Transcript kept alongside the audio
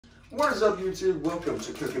What is up, YouTube? Welcome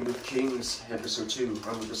to Cooking with Kings, episode 2.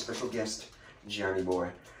 I'm with a special guest, Johnny Boy.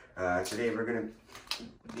 Today we're gonna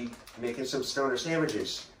be making some stoner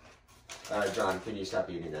sandwiches. John, can you stop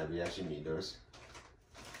eating them? We actually need those.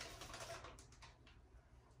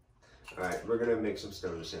 Alright, we're gonna make some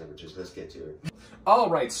stoner sandwiches. Let's get to it.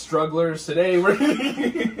 Alright, strugglers, today we're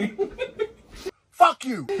Fuck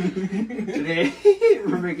you! Today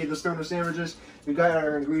we're making the stoner sandwiches. We got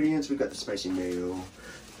our ingredients. We got the spicy mayo.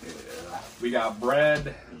 Yeah. We got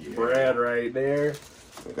bread. Yeah. Bread right there.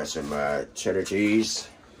 We got some cheddar cheese.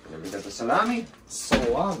 And then we got the salami.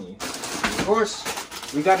 Salami. Of course,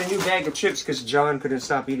 we got a new bag of chips because John couldn't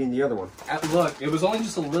stop eating the other one. Look, it was only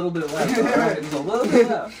just a little bit left. Right? It was a little bit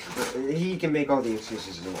left. He can make all the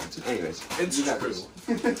excuses he wants. Anyways, it's true.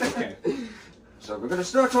 Okay. So we're gonna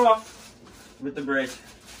start off with the bread.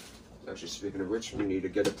 Actually, speaking of which, we need to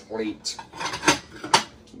get a plate.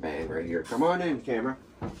 Bang, right here. Come on in, camera.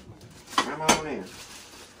 Come on in.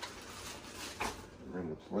 Bring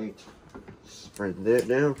the plate. Spread that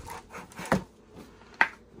down.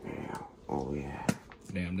 Yeah. Oh, yeah.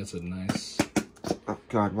 Damn, that's a nice... Oh,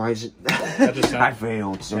 God, why is it... That just I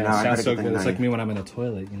failed, so now I gotta so get the good. knife. It's like me when I'm in a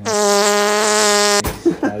toilet, you know? This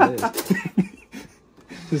is how it is.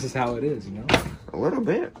 This is how it is, you know? A little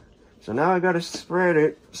bit. So now I gotta spread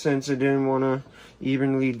it, since it didn't want to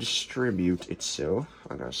evenly distribute itself.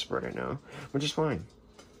 I gotta spread it now, which is fine.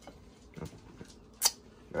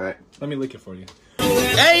 Alright. Let me lick it for you.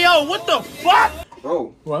 Hey, yo, what the fuck?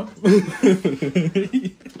 Oh. What?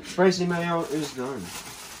 Spicy mayo is done.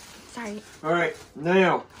 Sorry. Alright,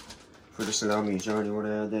 now, for the salami, John, you want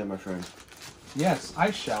to add that, my friend? Yes, I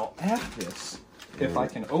shall add this. If I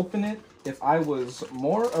can open it, if I was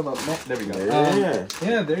more of a man... There we go. Yeah.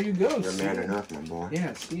 Yeah, there you go. You're man enough, my boy.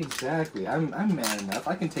 Yeah, see, exactly. I'm man enough.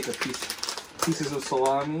 I can take pieces of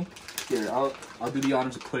salami. Here, I'll do the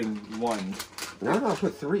honors of putting one. No, I'll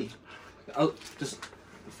put 3. Oh, just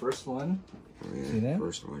the first one. Oh, yeah. See that?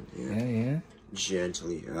 First one, yeah. Yeah.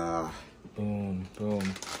 Gently, Boom, boom.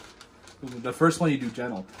 The first one you do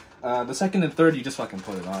gentle. The second and third you just fucking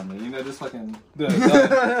put it on. You know, just fucking put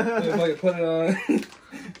it on.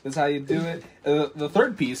 That's how you do it. The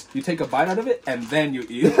third piece, you take a bite out of it and then you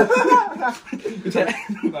eat. No,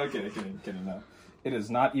 kidding. No. It is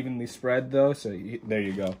not evenly spread though, so there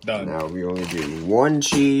you go. Done. Now we only do 1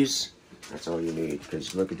 cheese. That's all you need,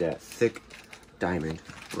 because look at that thick diamond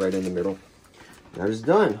right in the middle. That is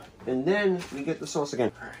done. And then we get the sauce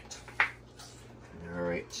again.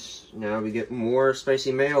 Alright. Now we get more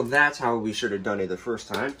spicy mayo. That's how we should have done it the first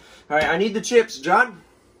time. Alright, I need the chips, John.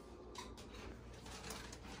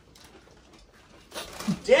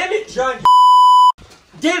 Damn it, John.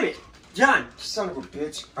 Damn it, John. Son of a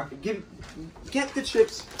bitch. Get the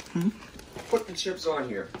chips. Put the chips on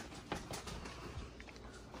here.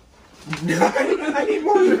 I need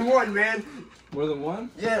more than 1, man. More than one?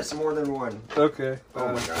 Yes, more than 1. Okay.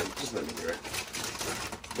 Oh my God, just let me do it.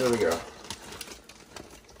 There we go.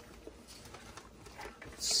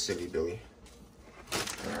 Silly Billy.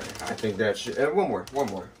 Alright, I think that should... one more.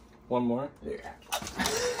 One more? Yeah.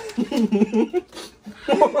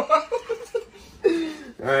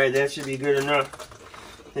 Alright, that should be good enough.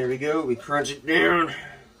 There we go, we crunch it down.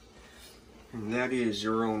 And that is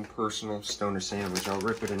your own personal stoner sandwich. I'll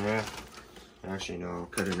rip it in half. Actually, no, I'll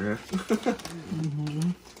cut it in half.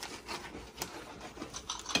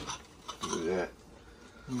 Do that.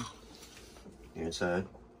 Inside.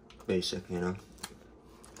 Basic, you know.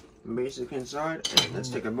 Basic inside. And let's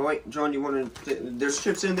take a bite. John, you want to... There's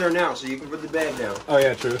chips in there now, so you can put the bag down. Oh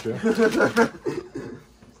yeah, true.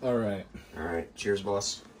 Alright. Alright, cheers,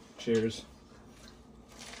 boss. Cheers.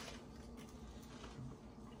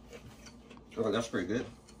 Oh, that's pretty good.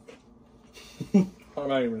 I'm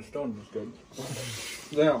not even stoned as good.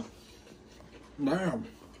 Damn.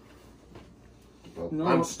 Well, No.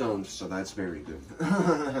 I'm stoned, so that's very good.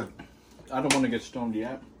 I don't want to get stoned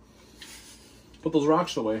yet. Put those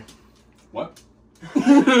rocks away. What?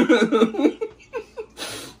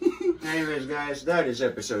 Anyways, guys, that is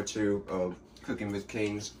episode 2 of Cooking with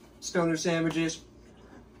Kings. Stoner sandwiches.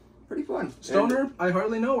 Pretty fun. Stoner? I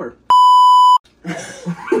hardly know her.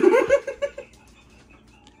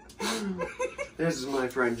 This is my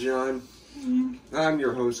friend John. I'm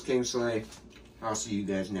your host, Kingsley. I'll see you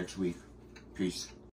guys next week. Peace.